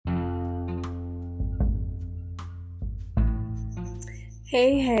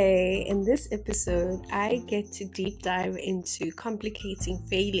Hey, in this episode, I get to deep dive into complicating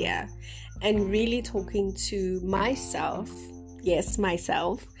failure and really talking to myself, yes,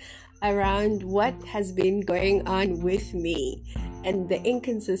 myself, around what has been going on with me and the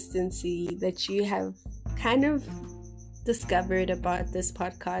inconsistency that you have kind of discovered about this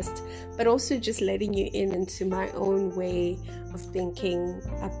podcast, but also just letting you into my own way of thinking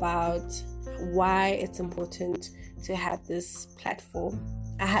about why it's important to have this platform.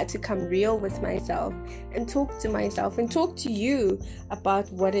 I had to come real with myself and talk to myself and talk to you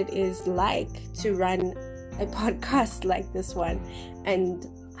about what it is like to run a podcast like this one and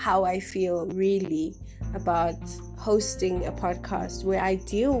how I feel really about hosting a podcast where I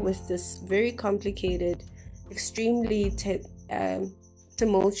deal with this very complicated, extremely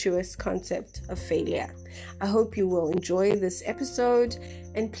tumultuous concept of failure. I hope you will enjoy this episode,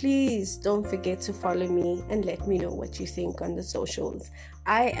 and please don't forget to follow me and let me know what you think on the socials.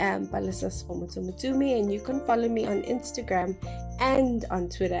 I am Balisas Mutumi, and you can follow me on Instagram and on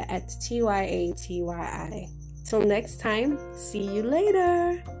Twitter at TYATYI. Till next time, see you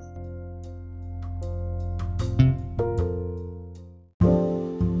later.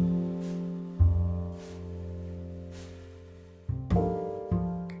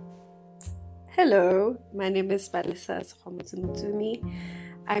 Hello, my name is Balisas Mutumi.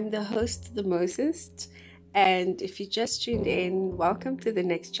 I'm the host of The Moses, and if you just tuned in, welcome to the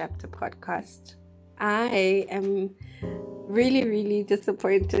Next Chapter podcast. I am really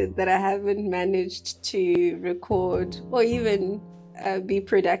disappointed that I haven't managed to record or even be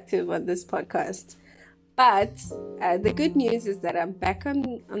productive on this podcast. But the good news is that I'm back on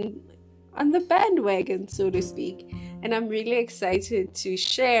the bandwagon, so to speak. And I'm really excited to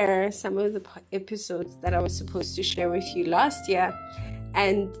share some of the episodes that I was supposed to share with you last year.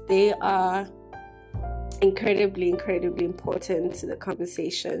 And they are incredibly important to the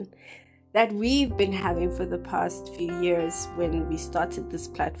conversation that we've been having for the past few years when we started this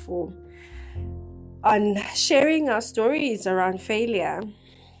platform on sharing our stories around failure.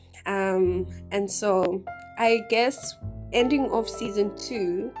 And so I guess ending off season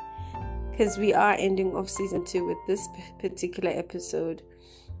 2, because we are ending off season 2 with this particular episode,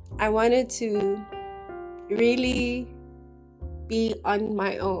 I wanted to really be on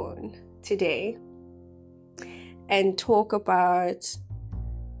my own today and talk about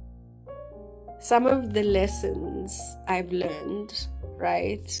some of the lessons I've learned,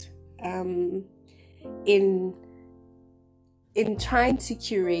 right? In trying to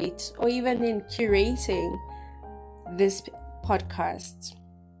curate, or even in curating this podcast.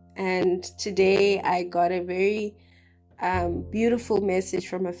 And today I got a very beautiful message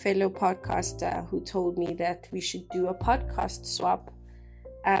from a fellow podcaster who told me that we should do a podcast swap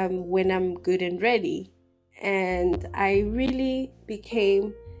when I'm good and ready. And I really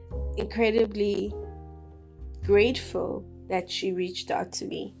became incredibly grateful that she reached out to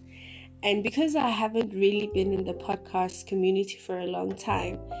me. And because I haven't really been in the podcast community for a long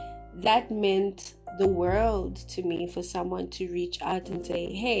time, that meant the world to me for someone to reach out and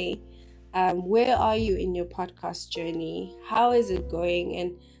say, hey, where are you in your podcast journey? How is it going?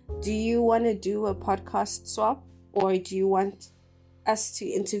 And do you want to do a podcast swap? Or do you want us to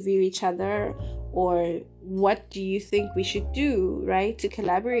interview each other? Or what do you think we should do, right, to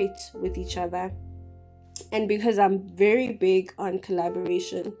collaborate with each other? And because I'm very big on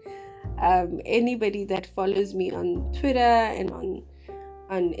collaboration, anybody that follows me on Twitter and on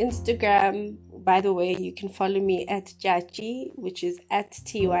Instagram, by the way, you can follow me at Jachi, which is at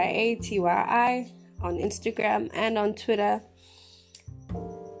TYATYI on Instagram and on Twitter.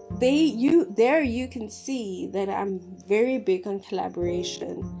 You can see that I'm very big on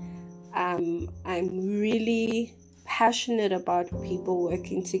collaboration. I'm really passionate about people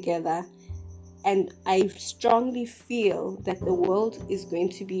working together, and I strongly feel that the world is going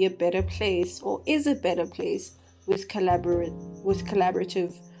to be a better place, or is a better place, with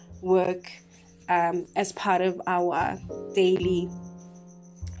collaborative work as part of our daily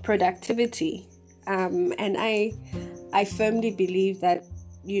productivity. And I firmly believe that,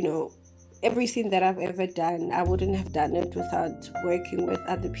 everything that I've ever done, I wouldn't have done it without working with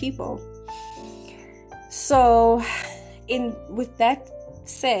other people. So with that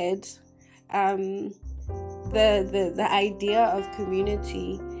said, the idea of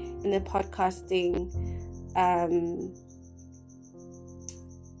community in the podcasting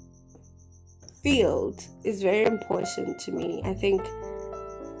field is very important to me. I think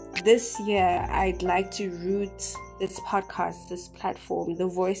this year I'd like to root this podcast, this platform, the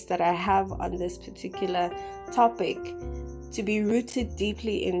voice that I have on this particular topic, to be rooted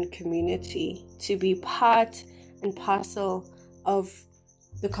deeply in community, to be part and parcel of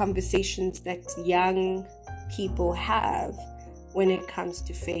the conversations that young people have when it comes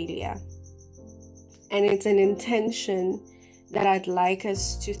to failure. And it's an intention that I'd like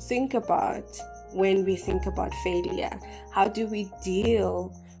us to think about when we think about failure. How do we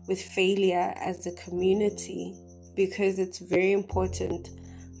deal with failure as a community? Because it's very important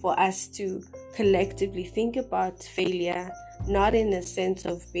for us to collectively think about failure, not in a sense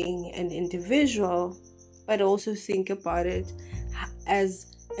of being an individual, but also think about it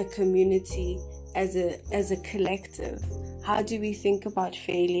as a community, as a collective. How do we think about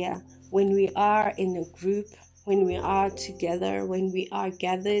failure when we are in a group, when we are together, when we are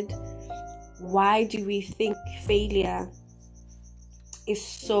gathered? Why do we think failure is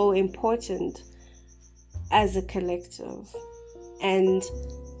so important as a collective? And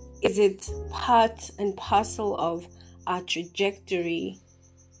is it part and parcel of our trajectory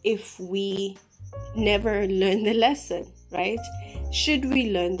if we never learn the lesson, right? Should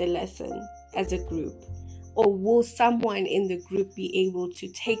we learn the lesson as a group? Or will someone in the group be able to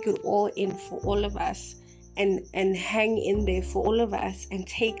take it all in for all of us and hang in there for all of us and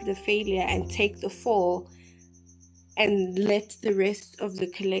take the failure and take the fall and let the rest of the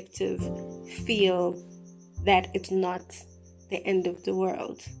collective feel that it's not the end of the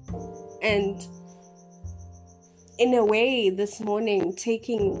world? And in a way, this morning,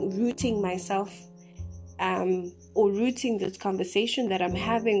 rooting myself or rooting this conversation that I'm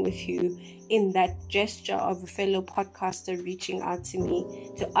having with you in that gesture of a fellow podcaster reaching out to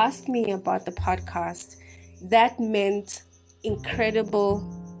me to ask me about the podcast, that meant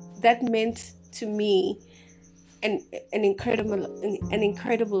to me an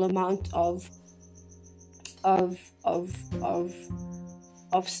incredible amount of a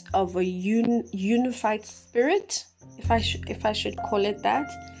unified spirit, if I should call it that.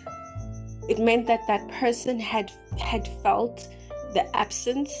 It meant that person had felt the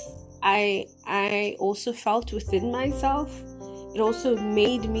absence I also felt within myself. It also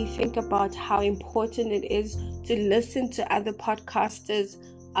made me think about how important it is to listen to other podcasters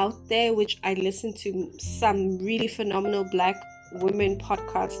out there, which I listen to some really phenomenal Black women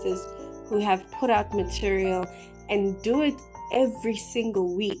podcasters who have put out material and do it every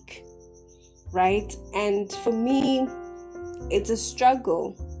single week, right? And for me, it's a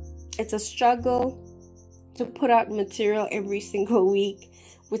struggle. It's a struggle to put out material every single week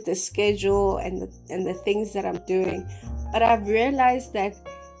with the schedule and the things that I'm doing. But I've realized that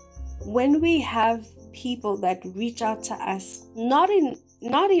when we have people that reach out to us, not in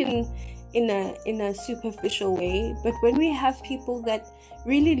a superficial way, but when we have people that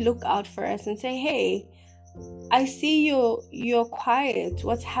really look out for us and say, hey, I see you're quiet.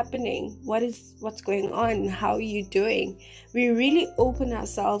 What's happening? What's going on? How are you doing? We really open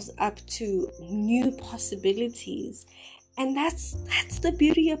ourselves up to new possibilities. And that's the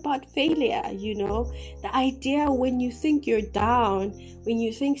beauty about failure, the idea when you think you're down, when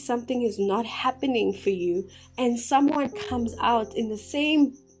you think something is not happening for you, and someone comes out in the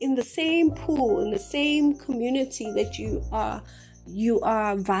same pool, in the same community that you are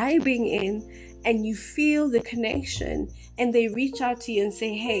vibing in, and you feel the connection, and they reach out to you and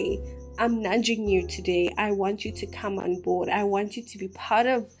say, hey, I'm nudging you today. I want you to come on board. I want you to be part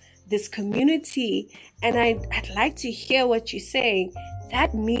of this community, and I'd like to hear what you're saying.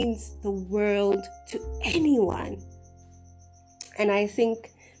 That means the world to anyone. And I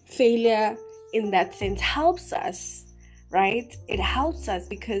think failure in that sense helps us, right? It helps us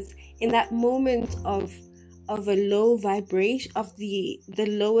because in that moment of a low vibration, of the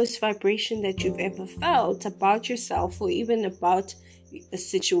lowest vibration that you've ever felt about yourself, or even about a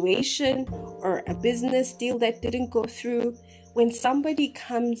situation or a business deal that didn't go through, when somebody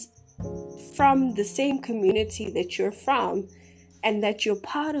comes from the same community that you're from and that you're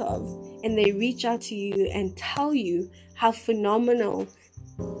part of, and they reach out to you and tell you how phenomenal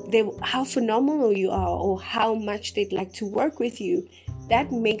you are, or how much they'd like to work with you,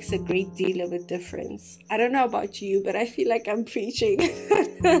 that makes a great deal of a difference. I don't know about you, but I feel like I'm preaching.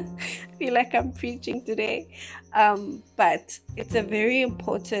 I feel like I'm preaching today. But it's a very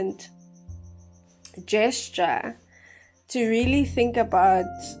important gesture to really think about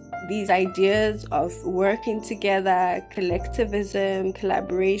these ideas of working together, collectivism,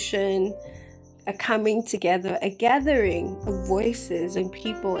 collaboration, a coming together, a gathering of voices and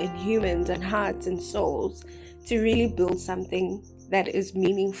people and humans and hearts and souls to really build something that is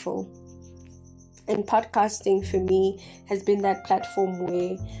meaningful. And podcasting for me has been that platform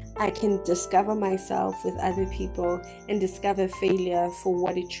where I can discover myself with other people and discover failure for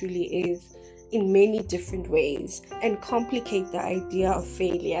what it truly is in many different ways, and complicate the idea of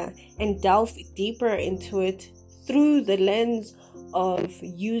failure and delve deeper into it through the lens of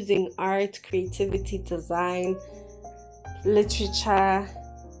using art, creativity, design, literature,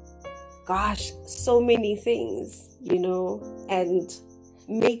 gosh, so many things, and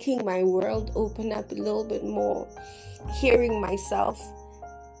making my world open up a little bit more. Hearing myself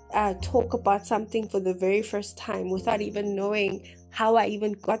talk about something for the very first time without even knowing how I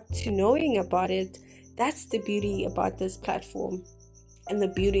even got to knowing about it. That's the beauty about this platform and the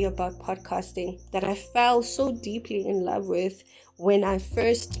beauty about podcasting that I fell so deeply in love with when I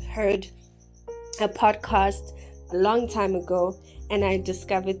first heard a podcast a long time ago, and I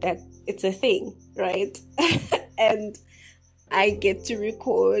discovered that it's a thing, right? And I get to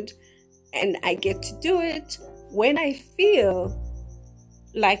record and I get to do it when I feel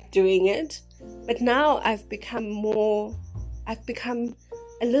like doing it. But now I've become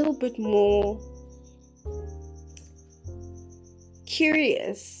a little bit more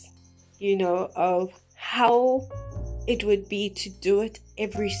curious, of how it would be to do it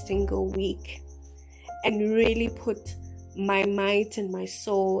every single week and really put my might and my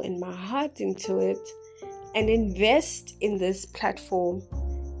soul and my heart into it and invest in this platform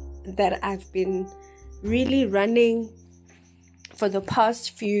that I've been really running for the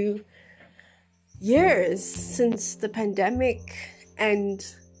past few years since the pandemic. And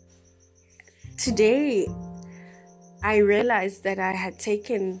today I realized that I had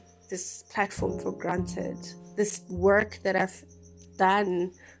taken this platform for granted. This work that I've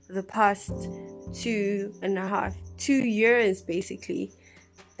done for the past 2 years basically,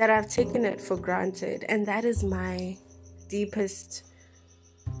 that I've taken it for granted. And that is my deepest,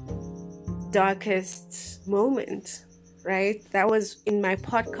 darkest moment, right? That was in my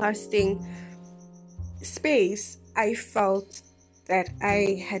podcasting space. I felt that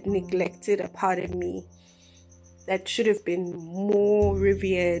I had neglected a part of me that should have been more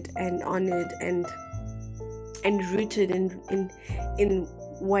revered and honored and rooted in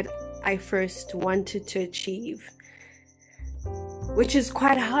what I first wanted to achieve, which is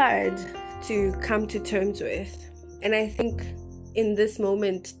quite hard to come to terms with. And I think in this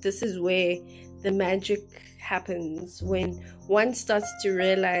moment, this is where the magic happens, when one starts to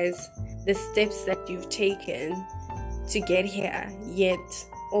realize the steps that you've taken to get here, yet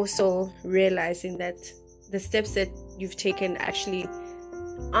also realizing that the steps that you've taken actually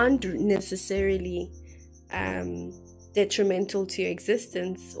aren't necessarily detrimental to your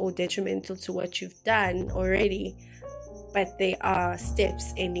existence or detrimental to what you've done already, but they are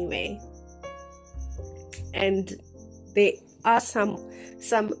steps anyway. And there are some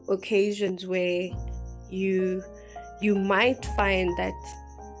occasions where you might find that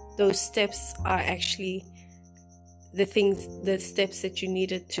those steps are actually the steps that you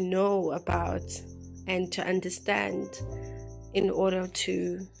needed to know about and to understand in order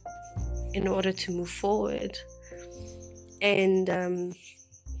to move forward. And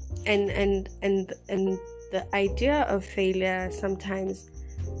the idea of failure sometimes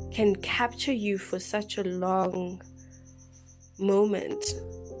can capture you for such a long moment,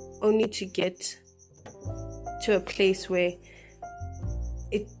 only to get to a place where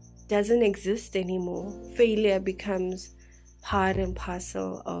it doesn't exist anymore. Failure becomes part and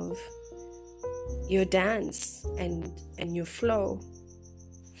parcel of your dance and your flow.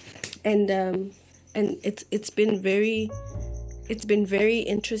 And it's been very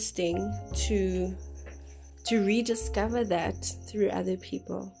interesting to rediscover that through other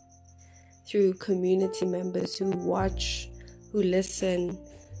people, through community members who watch, who listen,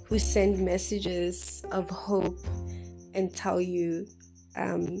 who send messages of hope and tell you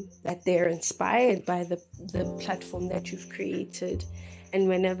that they're inspired by the platform that you've created. And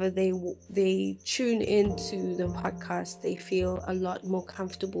whenever they tune into the podcast, they feel a lot more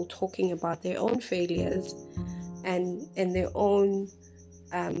comfortable talking about their own failures and their own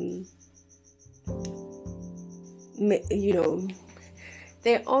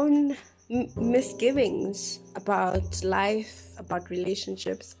their own misgivings about life, about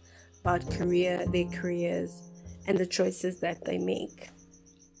relationships, about their careers, and the choices that they make.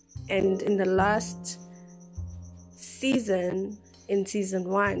 And in the last season, in season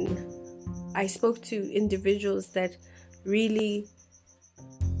 1, I spoke to individuals that really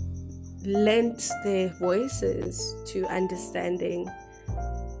lent their voices to understanding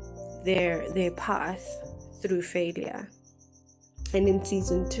their path through failure. And in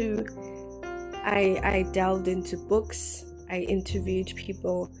season 2, I delved into books, I interviewed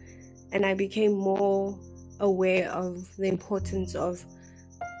people, and I became more aware of the importance of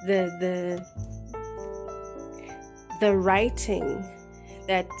the writing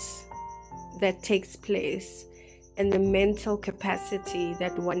that takes place, and the mental capacity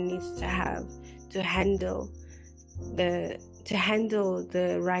that one needs to have to handle the handle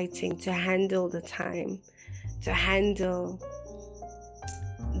the writing, to handle the time, to handle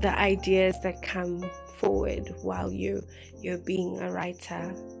the ideas that come forward while you're being a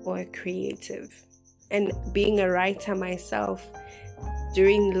writer or a creative. And being a writer myself,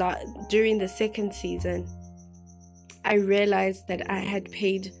 during the second season, I realized that I had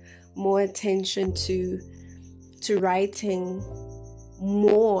paid more attention to writing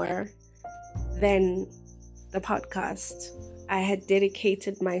more than the podcast. I had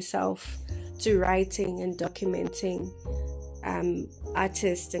dedicated myself to writing and documenting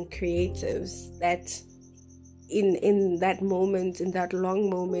artists and creatives that in that moment, in that long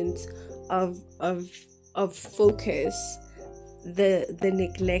moment of focus, the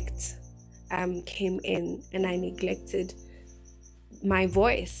neglect came in, and I neglected my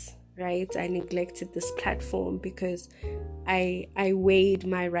voice, right? I neglected this platform because I weighed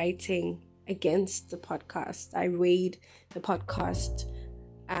my writing against the podcast. I weighed the podcast.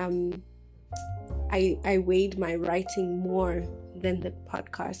 I weighed my writing more than the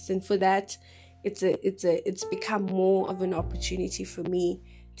podcast, and for that, it's become more of an opportunity for me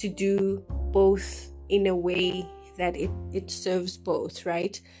to do both in a way that it serves both,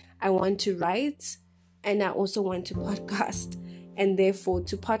 right? I want to write, and I also want to podcast, and therefore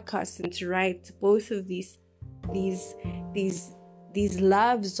to podcast and to write, both of these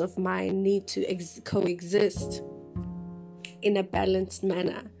loves of mine need to coexist in a balanced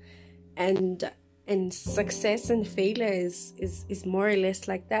manner. And success and failure is more or less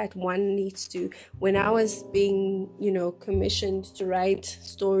like that. One needs to, when I was being, commissioned to write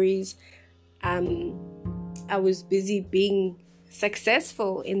stories, I was busy being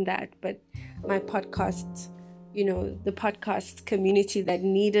successful in that, but my podcast, the podcast community that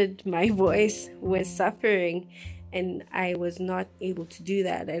needed my voice was suffering, and I was not able to do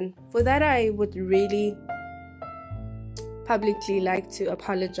that. And for that, I would really publicly like to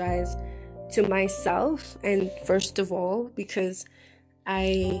apologize to myself, and first of all, because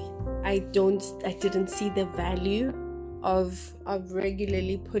I didn't see the value of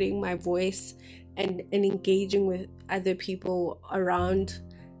regularly putting my voice and engaging with other people around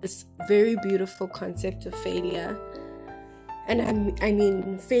this very beautiful concept of failure. And I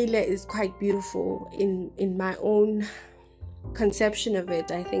mean, failure is quite beautiful in my own conception of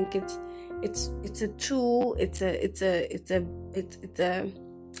it. I think it's a tool. It's a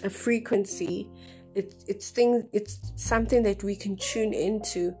frequency. It's something that we can tune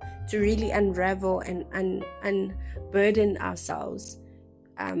into to really unravel and unburden ourselves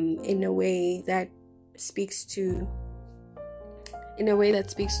in a way that speaks to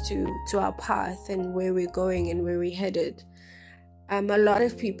our path and where we're going and where we're headed. A lot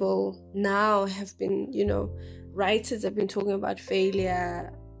of people now have been, writers have been talking about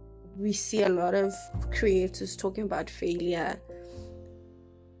failure. We see a lot of creators talking about failure.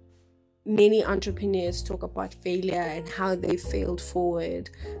 Many entrepreneurs talk about failure and how they failed forward,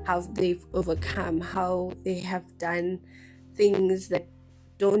 how they've overcome, how they have done things that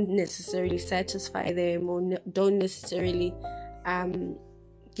don't necessarily satisfy them or don't necessarily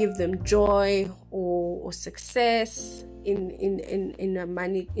give them joy or success in a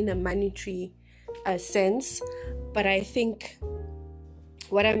monetary sense. But I think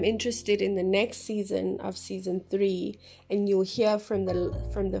what I'm interested in the next season of season 3, and you'll hear from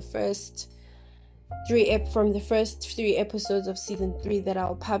the first 3 episodes of season 3 that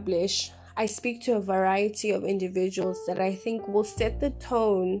I'll publish, I speak to a variety of individuals that I think will set the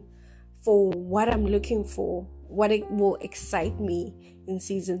tone for what I'm looking for, what it will excite me in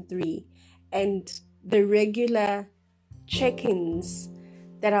season 3, and the regular check-ins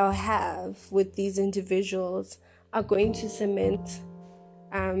that I'll have with these individuals are going to cement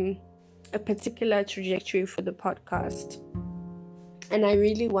a particular trajectory for the podcast. And I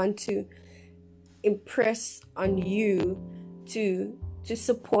really want to impress on you to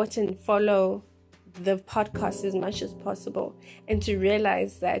support and follow the podcast as much as possible, and to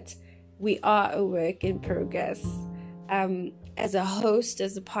realize that we are a work in progress. As a host,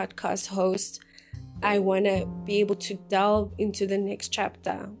 as a podcast host, I want to be able to delve into the next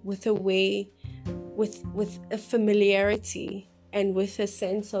chapter with a familiarity and with a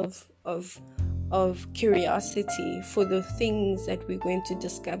sense of curiosity for the things that we're going to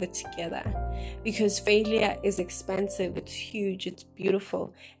discover together. Because failure is expansive, it's huge, it's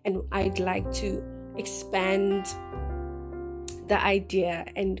beautiful, and I'd like to expand the idea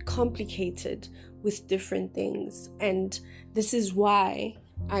and complicate it with different things. And this is why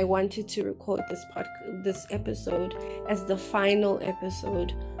I wanted to record this episode as the final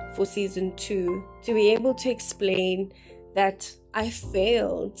episode for season 2, to be able to explain that I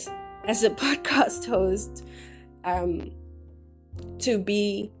failed as a podcast host. to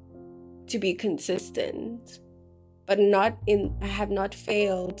be consistent, but I have not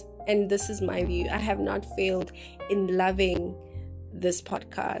failed, and this is my view, I have not failed in loving this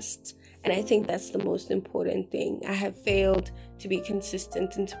podcast. And I think that's the most important thing. I have failed to be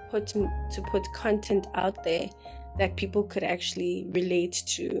consistent and to put content out there that people could actually relate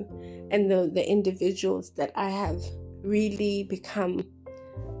to, and the individuals that I have really become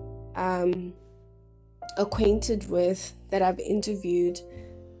acquainted with, that I've interviewed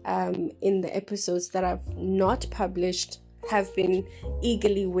in the episodes that I've not published, have been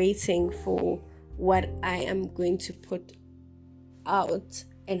eagerly waiting for what I am going to put out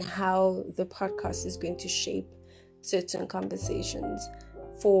and how the podcast is going to shape certain conversations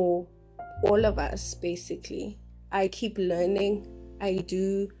for all of us. Basically, I keep learning. I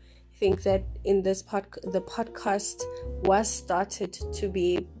do think that in this the podcast was started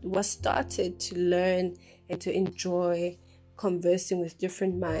to learn and to enjoy conversing with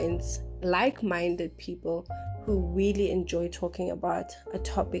different minds, like-minded people who really enjoy talking about a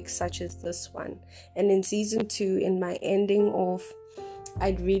topic such as this one. And in season 2, in my ending off,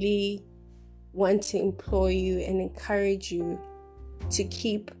 I'd really want to implore you and encourage you to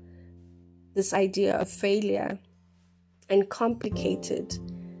keep this idea of failure and complicated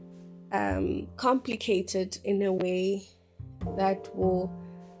in a way that will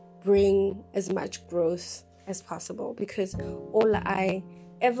bring as much growth as possible. Because all I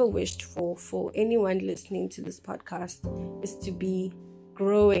ever wished for anyone listening to this podcast is to be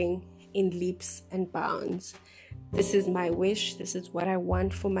growing in leaps and bounds. This is my wish. This is what I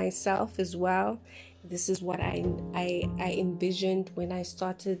want for myself as well. This is what I envisioned when I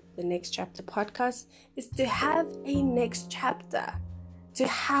started the Next Chapter podcast, is to have a next chapter, to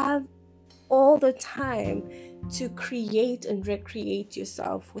have all the time to create and recreate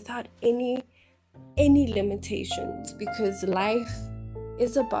yourself without any limitations, because life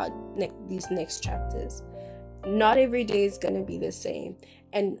is about these next chapters. Not every day is going to be the same,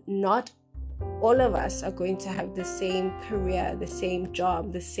 and not all of us are going to have the same career, the same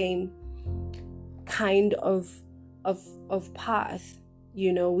job, the same kind of path.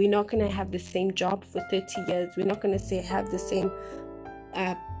 You know, we're not going to have the same job for 30 years. We're not going to have the same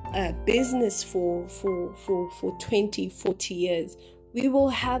business for 20, 40 years. We will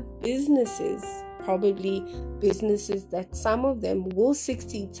have businesses, probably businesses that some of them will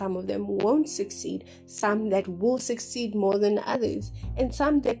succeed, some of them won't succeed, some that will succeed more than others, and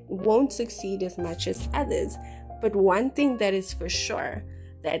some that won't succeed as much as others. But one thing that is for sure,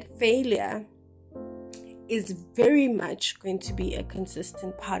 that failure is very much going to be a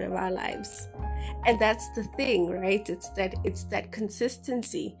consistent part of our lives. And that's the thing, right? It's that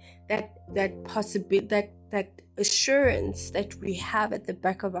consistency, that assurance that we have at the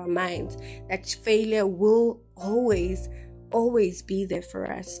back of our minds, that failure will always be there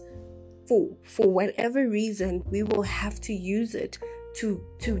for us. For whatever reason, we will have to use it to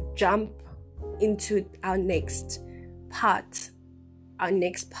jump into our next part, our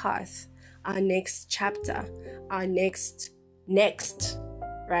next path, our next chapter, our next,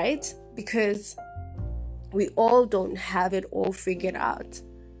 right? Because we all don't have it all figured out.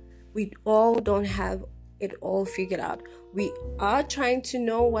 We all don't have it all figured out. We are trying to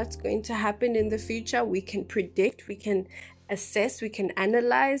know what's going to happen in the future. We can predict, we can assess, we can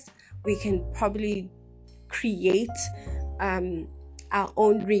analyze, we can probably create our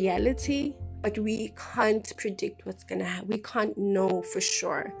own reality, but we can't predict what's going to happen. We can't know for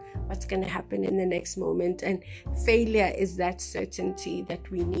sure what's going to happen in the next moment. And failure is that certainty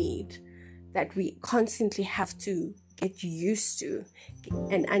that we need, that we constantly have to get used to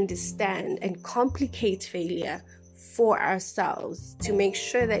and understand, and complicate failure for ourselves to make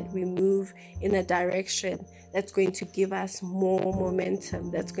sure that we move in a direction that's going to give us more momentum,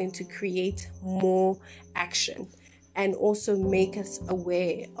 that's going to create more action, and also make us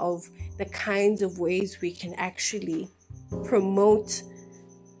aware of the kinds of ways we can actually promote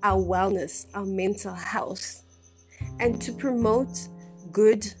our wellness, our mental health, and to promote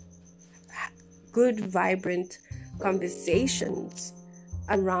good, vibrant conversations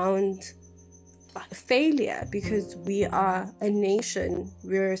around failure, because we are a nation,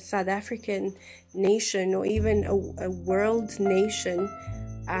 we're a South African nation, or even a world nation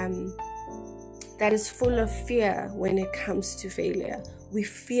that is full of fear when it comes to failure. We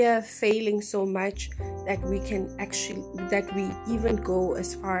fear failing so much that we even go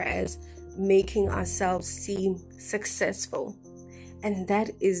as far as making ourselves seem successful. And that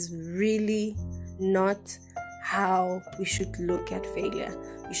is really not how we should look at failure.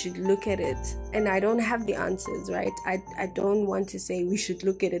 You should look at it. And I don't have the answers, right? I don't want to say we should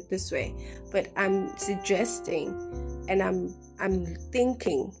look at it this way, but I'm suggesting and I'm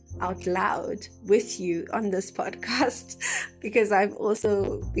thinking out loud with you on this podcast because I've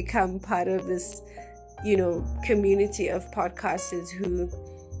also become part of this, community of podcasters who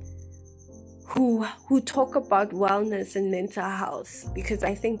talk about wellness and mental health, because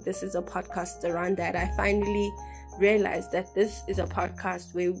I think this is a podcast around that. I finally realized that this is a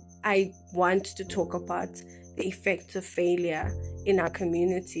podcast where I want to talk about the effects of failure in our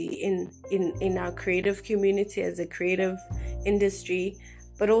community, in our creative community as a creative industry,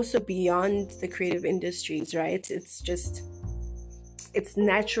 but also beyond the creative industries, right? It's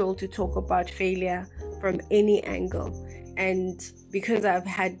natural to talk about failure from any angle. And because I've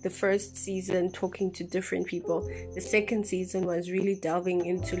had the first season talking to different people, the second season was really delving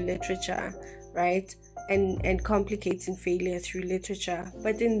into literature, right? And complicating failure through literature.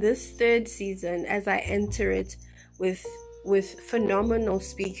 But in this third season, as I enter it with phenomenal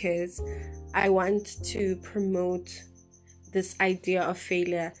speakers, I want to promote this idea of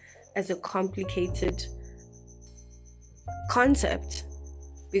failure as a complicated concept,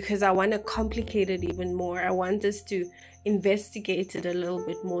 because I want to complicate it even more. I want us to investigate it a little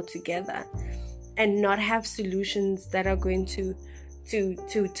bit more together and not have solutions that are going to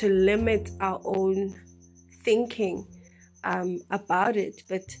limit our own thinking about it,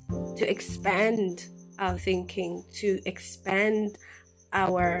 but to expand our thinking, to expand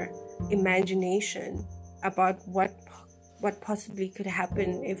our imagination about what possibly could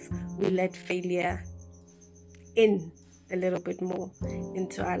happen if we let failure in a little bit more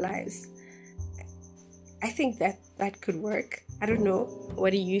into our lives. I think that could work. I don't know.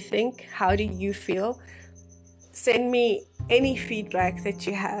 What do you think? How do you feel? Send me any feedback that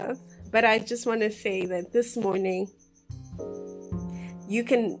you have. But I just want to say that this morning, you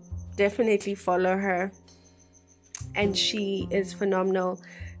can definitely follow her. And she is phenomenal.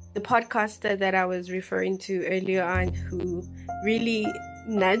 The podcaster that I was referring to earlier on, who really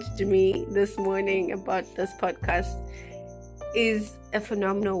nudged me this morning about this podcast, is a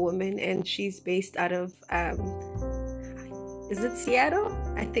phenomenal woman, and she's based out of is it Seattle?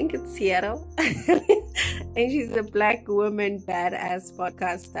 I think it's Seattle. And she's a Black woman badass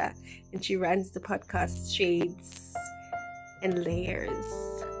podcaster, and she runs the podcast Shades and Layers.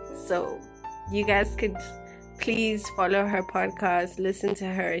 So you guys could please follow her podcast, listen to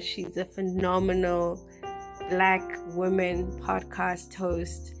her. She's a phenomenal Black woman podcast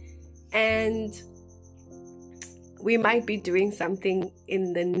host, and we might be doing something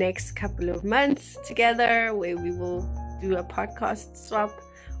in the next couple of months together where we will do a podcast swap,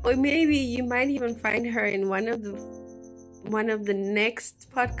 or maybe you might even find her in one of the next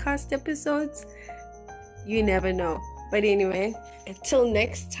podcast episodes. You never know. But anyway, until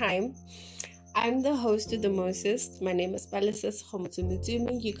next time, I'm the host of The Moses. My name is Palesa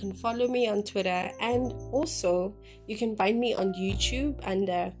Khomotsumutumi. You can follow me on Twitter, and also you can find me on YouTube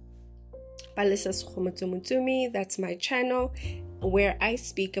under Palesa Khomotsumutumi. That's my channel where I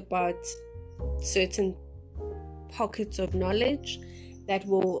speak about certain pockets of knowledge that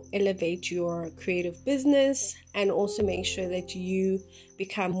will elevate your creative business and also make sure that you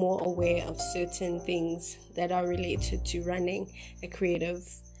become more aware of certain things that are related to running a creative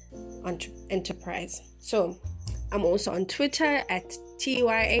enterprise. So I'm also on Twitter at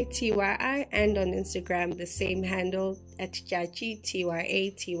TYATYI, and on Instagram the same handle at Tyachi,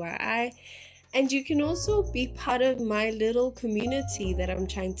 TYATYI. And you can also be part of my little community that I'm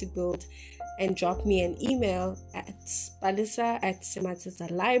trying to build, and drop me an email at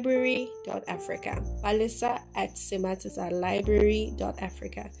palesa@sematata.library.africa.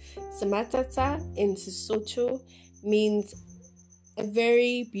 palesa@sematata.library.africa. Sematata in Sesotho means a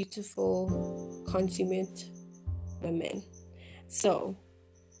very beautiful, consummate woman. So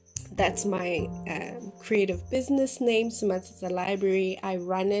that's my creative business name, Sematata Library. I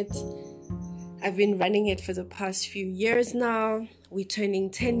run it. I've been running it for the past few years now. We're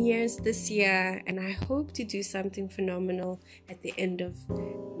turning 10 years this year, and I hope to do something phenomenal at the end of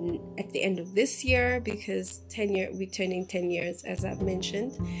this year, because we're turning 10 years, as I've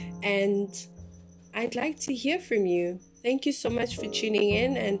mentioned, and I'd like to hear from you. Thank you so much for tuning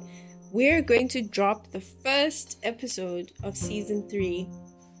in, and we're going to drop the first episode of season 3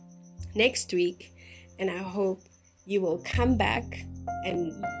 next week, and I hope you will come back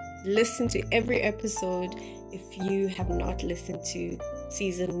and listen to every episode if you have not listened to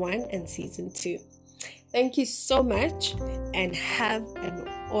season 1 and season 2. Thank you so much, and have an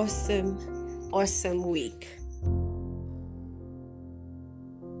awesome week.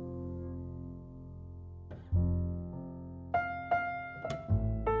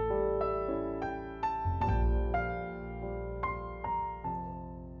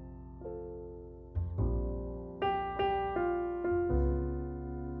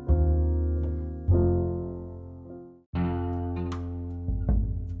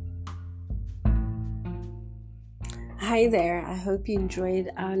 Hi there, I hope you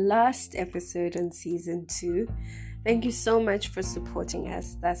enjoyed our last episode on season 2. Thank you so much for supporting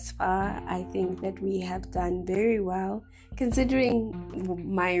us thus far. I think that we have done very well, considering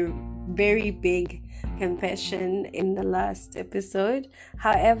my very big confession in the last episode.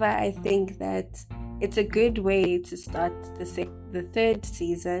 However, I think that it's a good way to start the third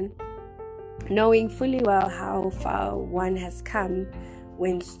season, knowing fully well how far one has come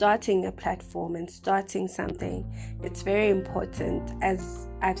when starting a platform and starting something. It's very important, as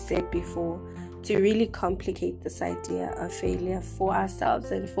I've said before, to really complicate this idea of failure for ourselves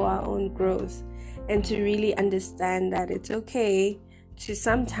and for our own growth, and to really understand that it's okay to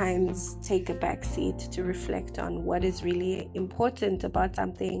sometimes take a back seat to reflect on what is really important about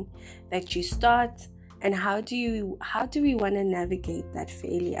something that you start, and how do we want to navigate that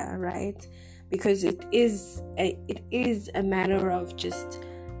failure, right? Because it is a matter of just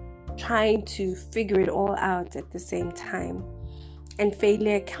trying to figure it all out at the same time. And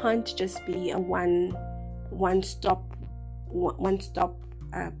failure can't just be a one stop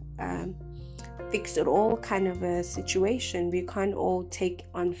fix it all kind of a situation. We can't all take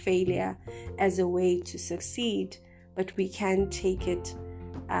on failure as a way to succeed, but we can take it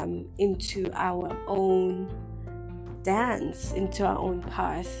into our own dance, into our own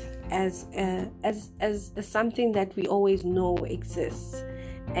path, as something that we always know exists,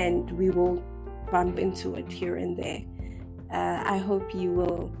 and we will bump into it here and there. I hope you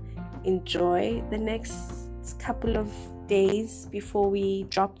will enjoy the next couple of days before we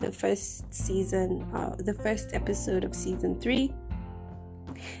drop the first episode of season 3.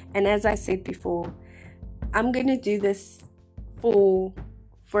 And as I said before, I'm gonna do this for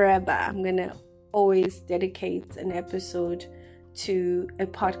forever. I'm gonna always dedicate an episode to a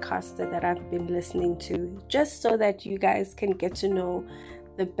podcaster that I've been listening to, just so that you guys can get to know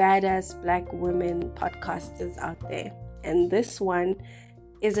the badass Black women podcasters out there. And this one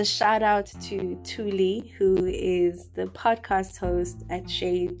is a shout out to Thuli, who is the podcast host at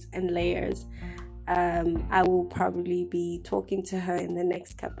Shades and Layers. I will probably be talking to her in the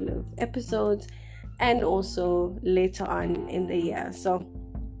next couple of episodes, and also later on in the year. So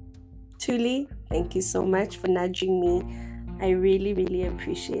Thuli, thank you so much for nudging me. I really, really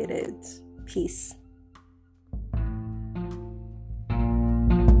appreciate it. Peace.